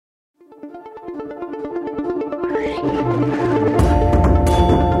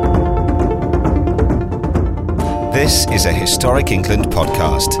This is a Historic England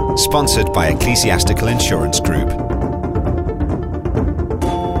podcast, sponsored by Ecclesiastical Insurance Group.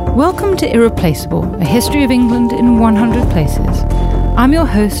 Welcome to Irreplaceable, a history of England in 100 places. I'm your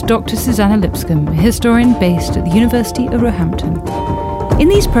host, Dr. Susanna Lipscomb, a historian based at the University of Roehampton. In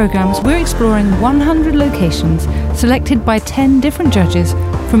these programmes, we're exploring 100 locations selected by 10 different judges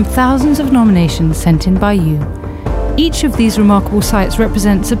from thousands of nominations sent in by you. Each of these remarkable sites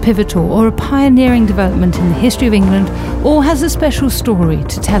represents a pivotal or a pioneering development in the history of England, or has a special story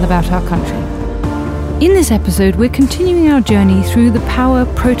to tell about our country. In this episode, we're continuing our journey through the power,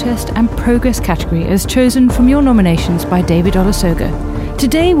 protest and progress category as chosen from your nominations by David Olusoga.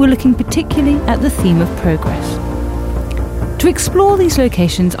 Today, we're looking particularly at the theme of progress. To explore these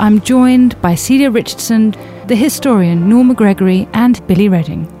locations, I'm joined by Celia Richardson, the historian Norma Gregory and Billy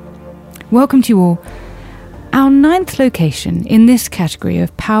Redding. Welcome to you all. Our 9th location in this category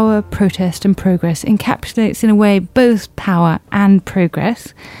of power, protest and progress encapsulates in a way both power and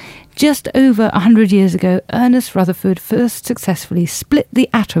progress. Just over 100 years ago, Ernest Rutherford first successfully split the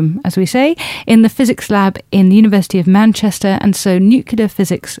atom, as we say, in the physics lab in the University of Manchester, and so nuclear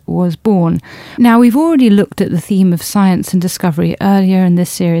physics was born. Now, we've already looked at the theme of science and discovery earlier in this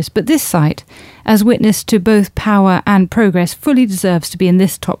series, but this site, as witness to both power and progress, fully deserves to be in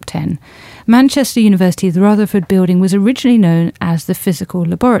this top 10. Manchester University's Rutherford Building was originally known as the Physical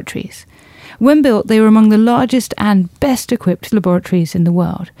Laboratories. When built, they were among the largest and best equipped laboratories in the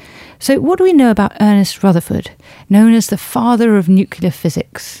world. So what do we know about Ernest Rutherford, known as the father of nuclear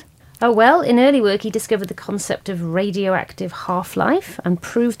physics? Oh, well, in early work he discovered the concept of radioactive half-life and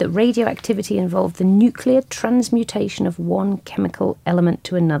proved that radioactivity involved the nuclear transmutation of one chemical element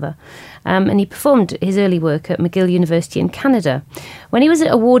to another. And he performed his early work at McGill University in Canada. When he was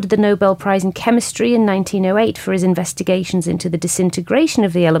awarded the Nobel Prize in Chemistry in 1908 for his investigations into the disintegration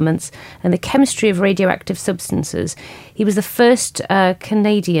of the elements and the chemistry of radioactive substances, he was the first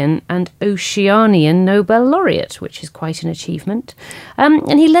Canadian and Oceanian Nobel laureate, which is quite an achievement.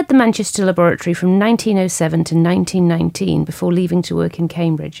 And he led the Manchester laboratory from 1907 to 1919 before leaving to work in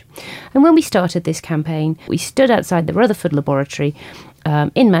Cambridge. And when we started this campaign, we stood outside the Rutherford laboratory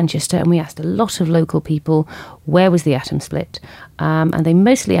in Manchester, and we asked a lot of local people where was the atom split, and they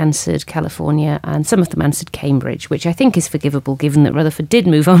mostly answered California, and some of them answered Cambridge, which I think is forgivable given that Rutherford did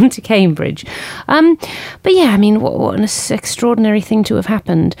move on to Cambridge. But yeah, I mean, what an extraordinary thing to have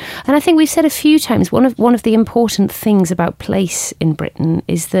happened. And I think we've said a few times, one of the important things about place in Britain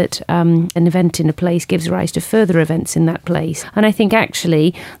is that an event in a place gives rise to further events in that place. And I think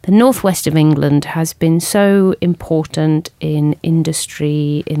actually the northwest of England has been so important in industry,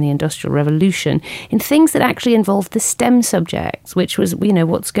 in the Industrial Revolution, in things that actually involve the STEM subjects, which was, you know,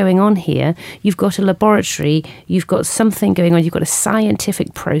 what's going on here. You've got a laboratory, you've got something going on, you've got a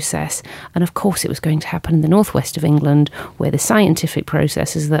scientific process, and of course it was going to happen in the northwest of England, where the scientific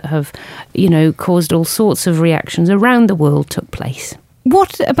processes that have, you know, caused all sorts of reactions around the world took place.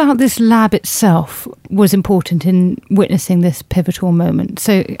 What about this lab itself was important in witnessing this pivotal moment?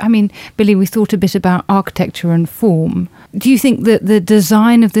 So, I mean, Billy, we thought a bit about architecture and form. Do you think that the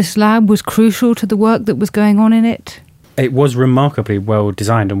design of this lab was crucial to the work that was going on in it? It was remarkably well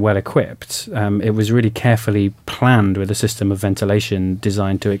designed and well equipped. It was really carefully planned with a system of ventilation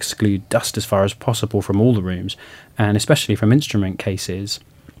designed to exclude dust as far as possible from all the rooms, and especially from instrument cases.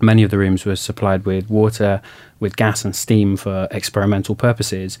 Many of the rooms were supplied with water, with gas and steam for experimental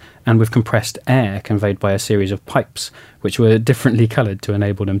purposes, and with compressed air conveyed by a series of pipes, which were differently coloured to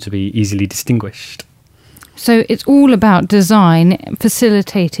enable them to be easily distinguished. So it's all about design,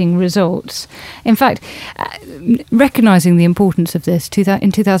 facilitating results. In fact, recognising the importance of this,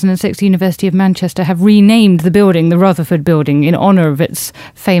 in 2006, the University of Manchester have renamed the building the Rutherford Building in honour of its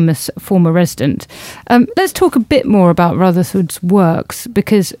famous former resident. Let's talk a bit more about Rutherford's works,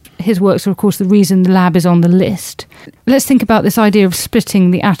 because his works are, of course, the reason the lab is on the list. Let's think about this idea of splitting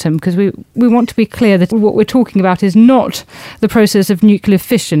the atom, because we want to be clear that what we're talking about is not the process of nuclear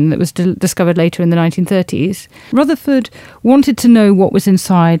fission that was discovered later in the 1930s. Rutherford wanted to know what was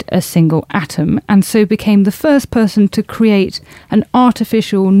inside a single atom, and so became the first person to create an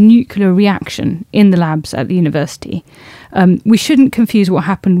artificial nuclear reaction in the labs at the university. We shouldn't confuse what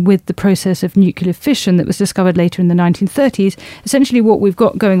happened with the process of nuclear fission that was discovered later in the 1930s. Essentially, what we've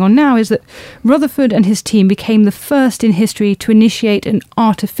got going on now is that Rutherford and his team became the first in history to initiate an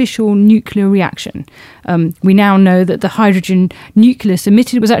artificial nuclear reaction. We now know that the hydrogen nucleus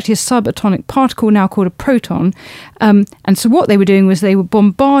emitted was actually a subatomic particle, now called a proton. And so what they were doing was they were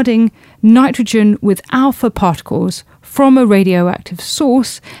bombarding nitrogen with alpha particles from a radioactive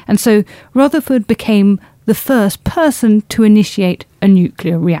source. And so Rutherford became the the first person to initiate a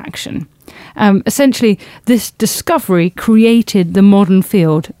nuclear reaction. Essentially, this discovery created the modern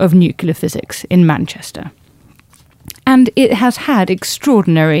field of nuclear physics in Manchester. And it has had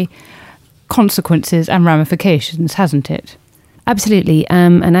extraordinary consequences and ramifications, hasn't it? Absolutely.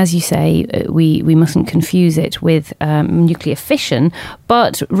 And as you say, we mustn't confuse it with nuclear fission,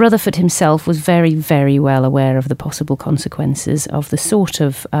 but Rutherford himself was very, very well aware of the possible consequences of the sort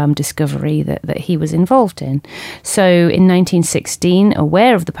of discovery that he was involved in. So in 1916,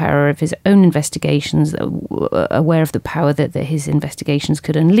 aware of the power of his own investigations, aware of the power that his investigations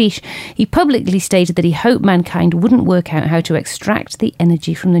could unleash, he publicly stated that he hoped mankind wouldn't work out how to extract the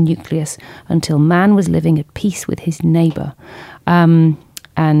energy from the nucleus until man was living at peace with his neighbour.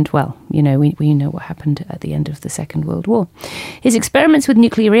 And, well, we know what happened at the end of the Second World War. His experiments with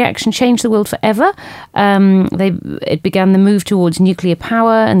nuclear reaction changed the world forever. It began the move towards nuclear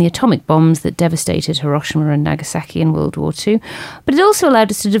power and the atomic bombs that devastated Hiroshima and Nagasaki in World War II. But it also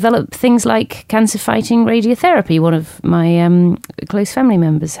allowed us to develop things like cancer-fighting radiotherapy. One of my close family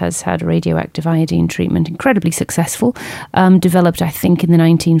members has had radioactive iodine treatment, incredibly successful, developed, I think, in the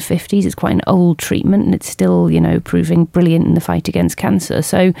 1950s. It's quite an old treatment, and it's still, proving brilliant in the fight against cancer.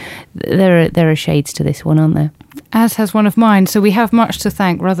 So there are shades to this one, aren't there? As has one of mine, so we have much to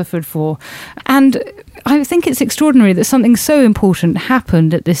thank Rutherford for. And I think it's extraordinary that something so important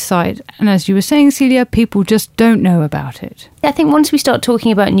happened at this site. And as you were saying, Celia, people just don't know about it. I think once we start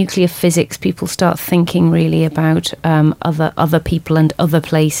talking about nuclear physics, people start thinking really about other people and other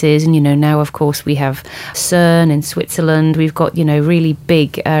places. And, now, of course, we have CERN in Switzerland. We've got, really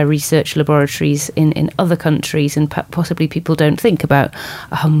big research laboratories in other countries. And possibly people don't think about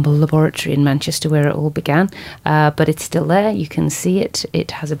a humble laboratory in Manchester where it all began. But it's still there. You can see it.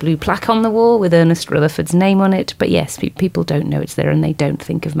 It has a blue plaque on the wall with Ernest Rutherford's name on it. But yes, people don't know it's there, and they don't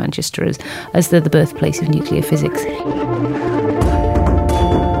think of Manchester as the birthplace of nuclear physics.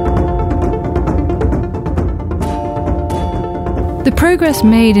 The progress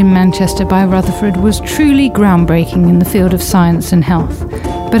made in Manchester by Rutherford was truly groundbreaking in the field of science and health.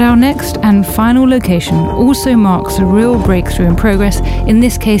 But our next and final location also marks a real breakthrough in progress, in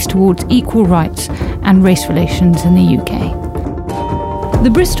this case towards equal rights and race relations in the UK. The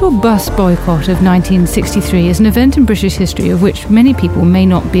Bristol bus boycott of 1963 is an event in British history of which many people may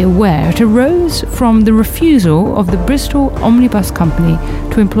not be aware. It arose from the refusal of the Bristol Omnibus Company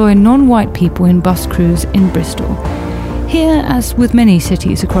to employ non-white people in bus crews in Bristol. Here, as with many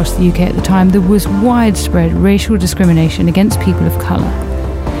cities across the UK at the time, there was widespread racial discrimination against people of colour.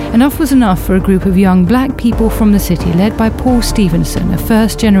 Enough was enough for a group of young black people from the city led by Paul Stevenson, a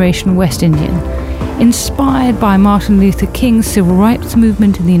first-generation West Indian. Inspired by Martin Luther King's civil rights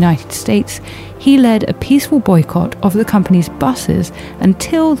movement in the United States, he led a peaceful boycott of the company's buses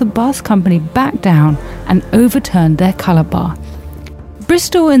until the bus company backed down and overturned their colour bar.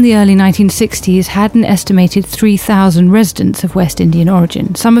 Bristol in the early 1960s had an estimated 3,000 residents of West Indian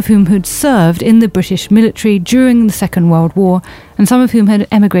origin, some of whom had served in the British military during the Second World War, and some of whom had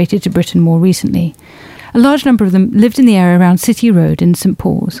emigrated to Britain more recently. A large number of them lived in the area around City Road in St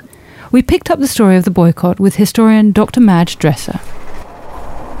Paul's. We picked up the story of the boycott with historian Dr. Madge Dresser.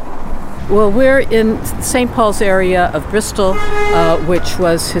 Well, we're in St. Paul's area of Bristol, which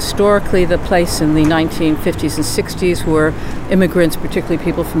was historically the place in the 1950s and 60s where immigrants, particularly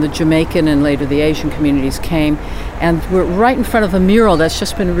people from the Jamaican and later the Asian communities, came. And we're right in front of a mural that's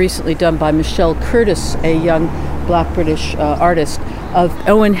just been recently done by Michelle Curtis, a young black British artist, of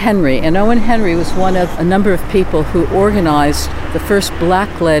Owen Henry. And Owen Henry was one of a number of people who organized the first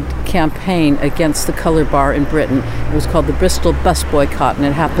black-led campaign against the colour bar in Britain. It was called the Bristol Bus Boycott, and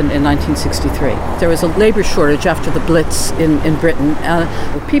it happened in 1963. There was a labour shortage after the Blitz in Britain.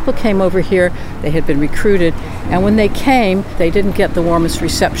 People came over here, they had been recruited, and when they came, they didn't get the warmest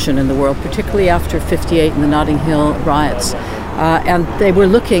reception in the world, particularly after '58 and the Notting Hill riots. And they were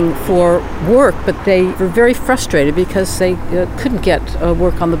looking for work, but they were very frustrated because they couldn't get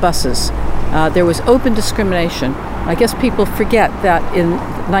work on the buses. There was open discrimination. I guess people forget that in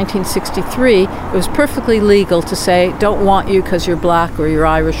 1963, it was perfectly legal to say, don't want you because you're black or you're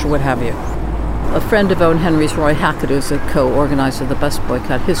Irish or what have you. A friend of Owen Henry's, Roy Hackett, who's a co-organizer of the bus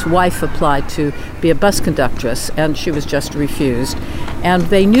boycott, his wife applied to be a bus conductress, and she was just refused. And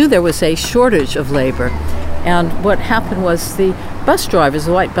they knew there was a shortage of labor. And what happened was the bus drivers,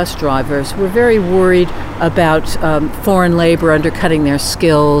 the white bus drivers, were very worried about foreign labor undercutting their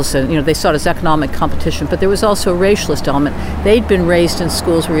skills, and they saw it as economic competition. But there was also a racialist element. They'd been raised in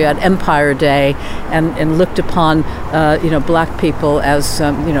schools where you had Empire Day and looked upon black people as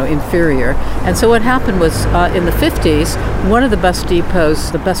inferior. And so what happened was in the 50s, one of the bus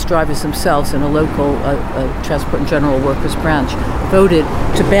depots, the bus drivers themselves in a local Transport and General Workers branch, voted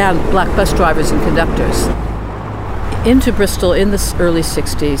to ban black bus drivers and conductors. Into Bristol in the early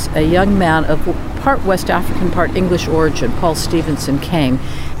 60s, a young man of part West African, part English origin, Paul Stevenson, came.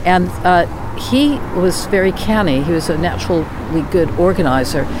 And he was very canny. He was a naturally good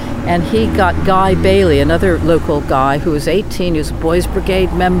organizer. And he got Guy Bailey, another local guy who was 18. He was a Boys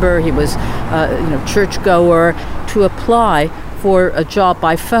Brigade member. He was churchgoer, to apply for a job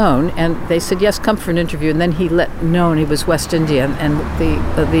by phone, and they said, yes, come for an interview. And then he let known he was West Indian, and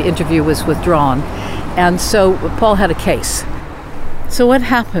the interview was withdrawn. And so Paul had a case. So what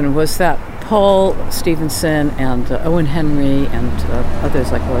happened was that Paul Stevenson and Owen Henry and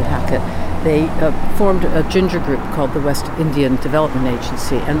others like Lloyd Hackett, they formed a ginger group called the West Indian Development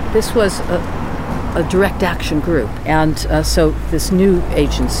Agency, and this was a direct action group. And so this new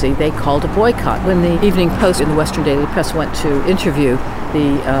agency, they called a boycott. When the Evening Post and the Western Daily Press went to interview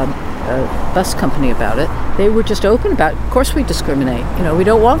the bus company about it, they were just open about it. Of course we discriminate. We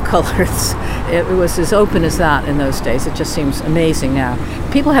don't want colors. It was as open as that in those days. It just seems amazing now.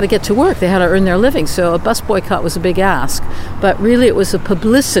 People had to get to work. They had to earn their living. So a bus boycott was a big ask. But really it was a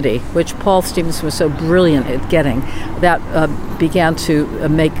publicity, which Paul Stevenson was so brilliant at getting, that began to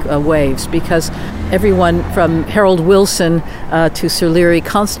make waves, because everyone from Harold Wilson to Sir Leary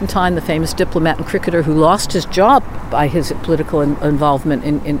Constantine, the famous diplomat and cricketer who lost his job by his political involvement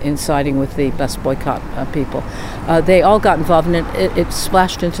in siding with the bus boycott people, they all got involved, and it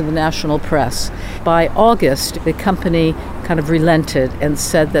splashed into the national press. By August, the company kind of relented and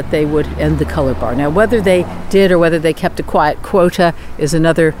said that they would end the color bar. Now, whether they did or whether they kept a quiet quota is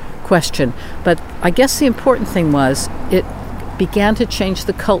another question. But I guess the important thing was it began to change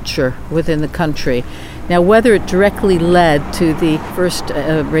the culture within the country. Now, whether it directly led to the first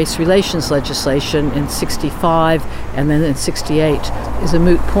race relations legislation in 65 and then in 68 is a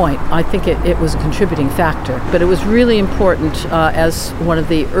moot point. I think it was a contributing factor. But it was really important as one of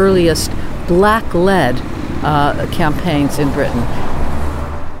the earliest black-led campaigns in Britain.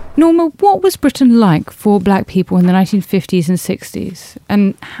 Norma, what was Britain like for black people in the 1950s and 60s?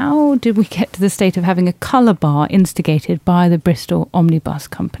 And how did we get to the state of having a colour bar instigated by the Bristol Omnibus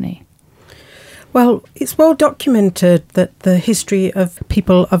Company? Well, it's well documented that the history of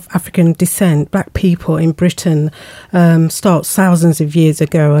people of African descent, black people in Britain, starts thousands of years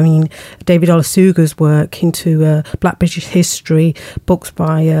ago. I mean, David Olusoga's work into Black British history, books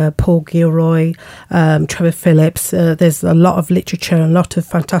by Paul Gilroy, Trevor Phillips. There's a lot of literature and a lot of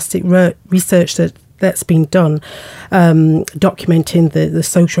fantastic research that's been done, documenting the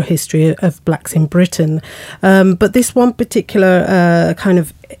social history of blacks in Britain. But this one particular kind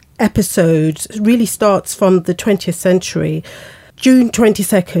of episode really starts from the 20th century. June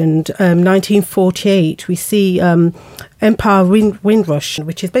 22nd, 1948, we see Empire Windrush,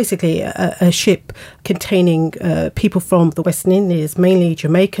 which is basically a ship containing people from the West Indies, mainly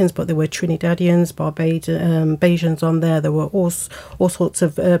Jamaicans, but there were Trinidadians, Barbadians on there. There were all sorts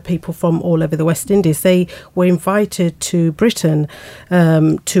of people from all over the West Indies. They were invited to Britain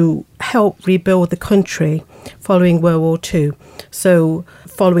to help rebuild the country following World War II. So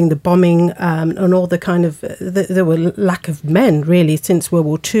following the bombing and all the kind of, there were lack of men really since World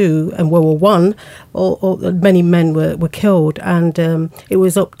War II and World War I. Many men were killed, and it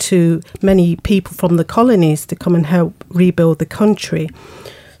was up to many people from the colonies to come and help rebuild the country.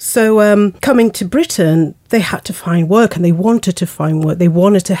 So coming to Britain, they had to find work, and they wanted to find work. They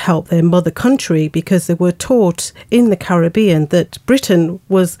wanted to help their mother country because they were taught in the Caribbean that Britain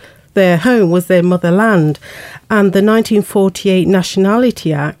was their home, was their motherland. And the 1948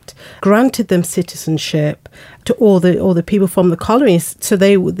 Nationality Act granted them citizenship to all the people from the colonies. So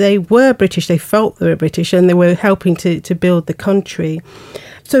they were British, they felt they were British, and they were helping to build the country.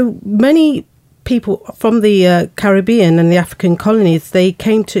 So many people from the Caribbean and the African colonies, they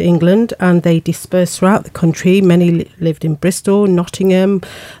came to England and they dispersed throughout the country. Many lived in Bristol, Nottingham,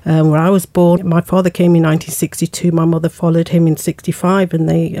 where I was born. My father came in 1962. My mother followed him in 65, and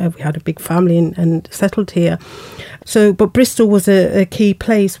we had a big family and settled here. So, but Bristol was a key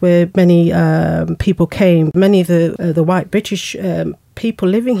place where many people came. Many of the white British people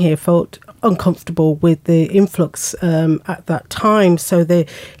living here felt uncomfortable with the influx at that time. So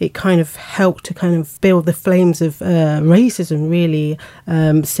it kind of helped to kind of build the flames of racism, really,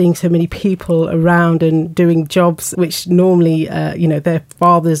 seeing so many people around and doing jobs which normally, their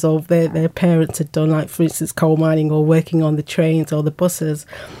fathers or their parents had done, like, for instance, coal mining or working on the trains or the buses.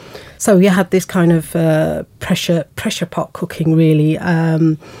 So you had this kind of pressure pot cooking, really,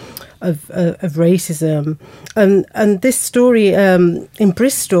 of racism. And this story in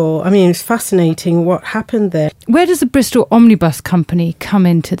Bristol, I mean, it's fascinating what happened there. Where does the Bristol Omnibus Company come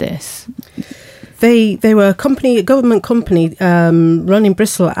into this? They were a government company run in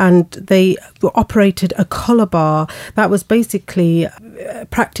Bristol, and they operated a colour bar that was basically a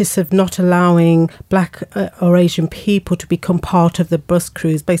practice of not allowing black or Asian people to become part of the bus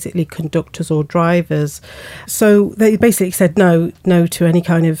crews, basically conductors or drivers. So they basically said no to any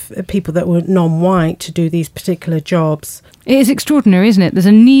kind of people that were non-white to do these particular jobs. It is extraordinary, isn't it? There's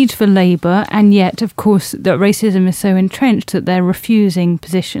a need for labour, and yet, of course, that racism is so entrenched that they're refusing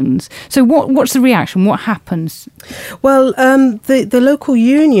positions. So what's the reaction? What happens? Well, the local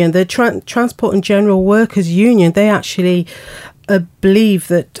union, the Transport and General Workers Union, they actually believe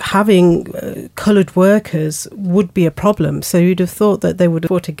that having coloured workers would be a problem. So you'd have thought that they would have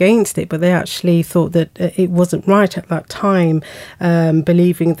fought against it, but they actually thought that it wasn't right at that time,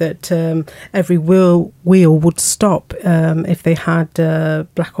 believing that every wheel would stop if they had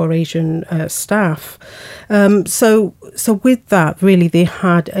black or Asian staff. So with that, really, they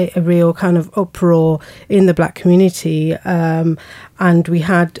had a real kind of uproar in the black community, and we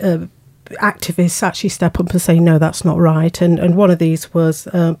had activists actually step up and say, no, that's not right. And one of these was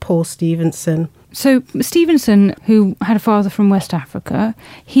Paul Stevenson. So Stevenson, who had a father from West Africa,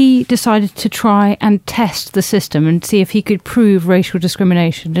 he decided to try and test the system and see if he could prove racial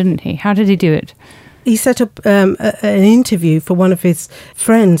discrimination, didn't he? How did he do it? He set up an interview for one of his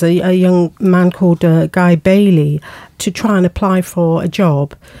friends, a young man called Guy Bailey, to try and apply for a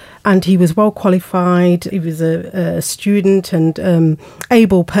job. And he was well qualified. He was a student and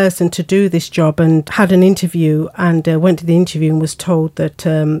able person to do this job, and had an interview, and went to the interview and was told that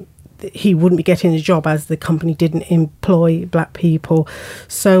he wouldn't be getting a job as the company didn't employ black people.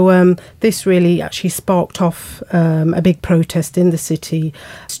 So this really actually sparked off a big protest in the city.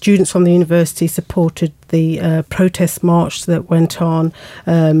 Students from the university supported the protest march that went on.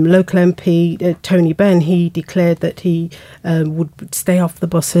 Local MP Tony Benn, he declared that he would stay off the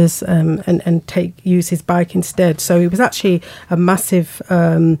buses and use his bike instead. So it was actually a massive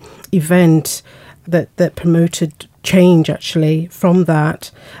event that promoted change, actually, from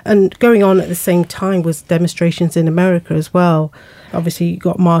that. And going on at the same time was demonstrations in America as well. Obviously, you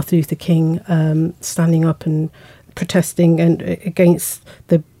got Martin Luther King standing up and protesting and against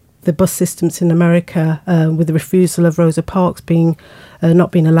the bus systems in America, with the refusal of Rosa Parks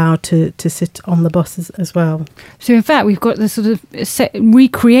not being allowed to sit on the buses as well. So in fact, we've got this sort of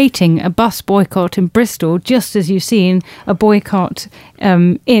recreating a bus boycott in Bristol, just as you've seen a boycott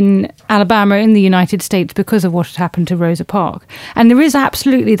in Alabama in the United States because of what had happened to Rosa Parks. And there is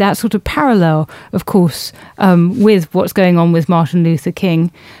absolutely that sort of parallel, of course, with what's going on with Martin Luther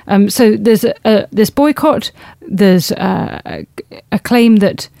King. So there's this boycott, there's a claim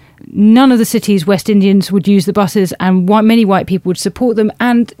that none of the city's West Indians would use the buses, and many white people would support them.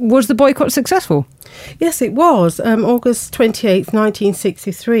 And was the boycott successful? Yes, it was. August 28th,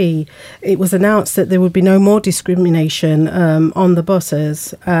 1963, it was announced that there would be no more discrimination on the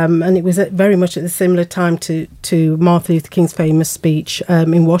buses. And it was very much at a similar time to Martin Luther King's famous speech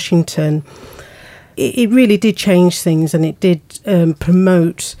in Washington. It really did change things, and it did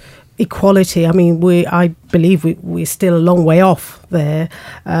promote equality. I mean, I believe we're still a long way off there,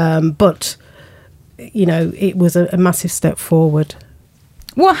 but it was a massive step forward.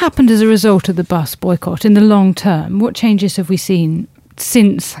 What happened as a result of the bus boycott in the long term? What changes have we seen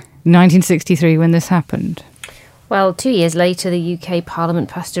since 1963 when this happened? Well, 2 years later, the UK Parliament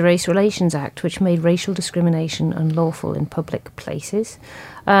passed a Race Relations Act, which made racial discrimination unlawful in public places.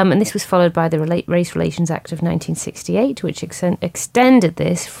 And this was followed by the Race Relations Act of 1968, which extended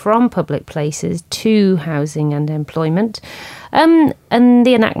this from public places to housing and employment. And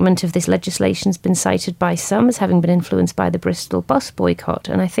the enactment of this legislation has been cited by some as having been influenced by the Bristol bus boycott.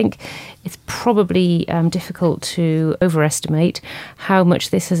 And I think it's probably difficult to overestimate how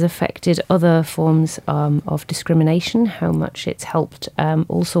much this has affected other forms of discrimination, how much it's helped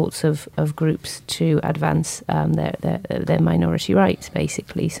all sorts of groups to advance their minority rights,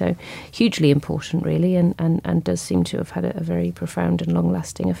 basically. So hugely important, really, and does seem to have had a very profound and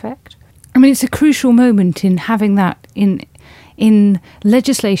long-lasting effect. I mean, it's a crucial moment in having that in in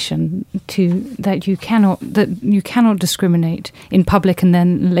legislation that you cannot discriminate in public and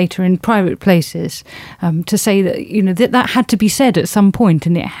then later in private places, to say that that had to be said at some point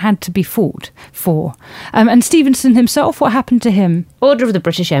and it had to be fought for. And Stevenson himself, what happened to him? Order of the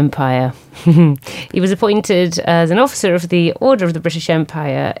British Empire. He was appointed as an officer of the Order of the British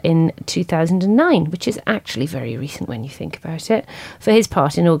Empire in 2009, which is actually very recent when you think about it, for his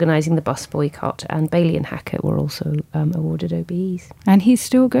part in organising the bus boycott, and Bailey and Hackett were also awarded OBEs. And he's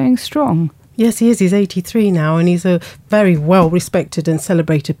still going strong. Yes, he is. He's 83 now, and he's a very well-respected and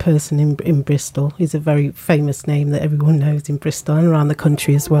celebrated person in Bristol. He's a very famous name that everyone knows in Bristol and around the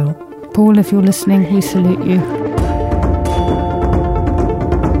country as well. Paul, if you're listening, we salute you.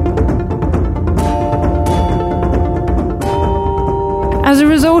 As a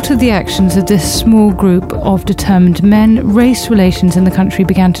result of the actions of this small group of determined men, race relations in the country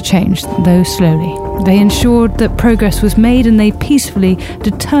began to change, though slowly. They ensured that progress was made, and they peacefully,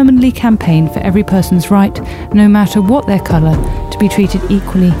 determinedly campaigned for every person's right, no matter what their colour, to be treated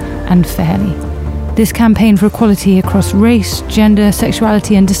equally and fairly. This campaign for equality across race, gender,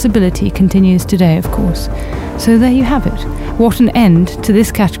 sexuality and disability continues today, of course. So there you have it. What an end to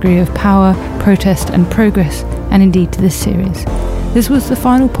this category of power, protest and progress, and indeed to this series. This was the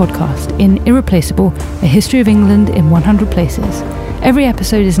final podcast in Irreplaceable, A History of England in 100 Places. Every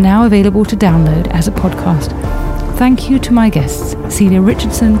episode is now available to download as a podcast. Thank you to my guests, Celia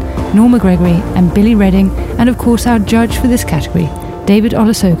Richardson, Norma Gregory and Billy Redding, and of course our judge for this category, David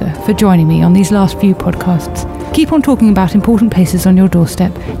Olusoga, for joining me on these last few podcasts. Keep on talking about important places on your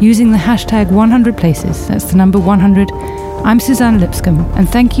doorstep using the hashtag 100Places, that's the number 100. I'm Susanna Lipscomb, and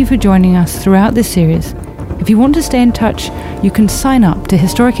thank you for joining us throughout this series. If you want to stay in touch, you can sign up to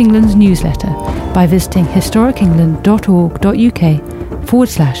Historic England's newsletter by visiting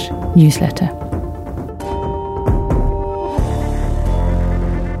historicengland.org.uk/newsletter.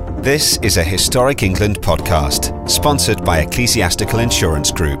 This is a Historic England podcast, sponsored by Ecclesiastical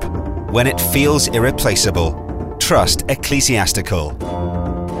Insurance Group. When it feels irreplaceable, trust Ecclesiastical.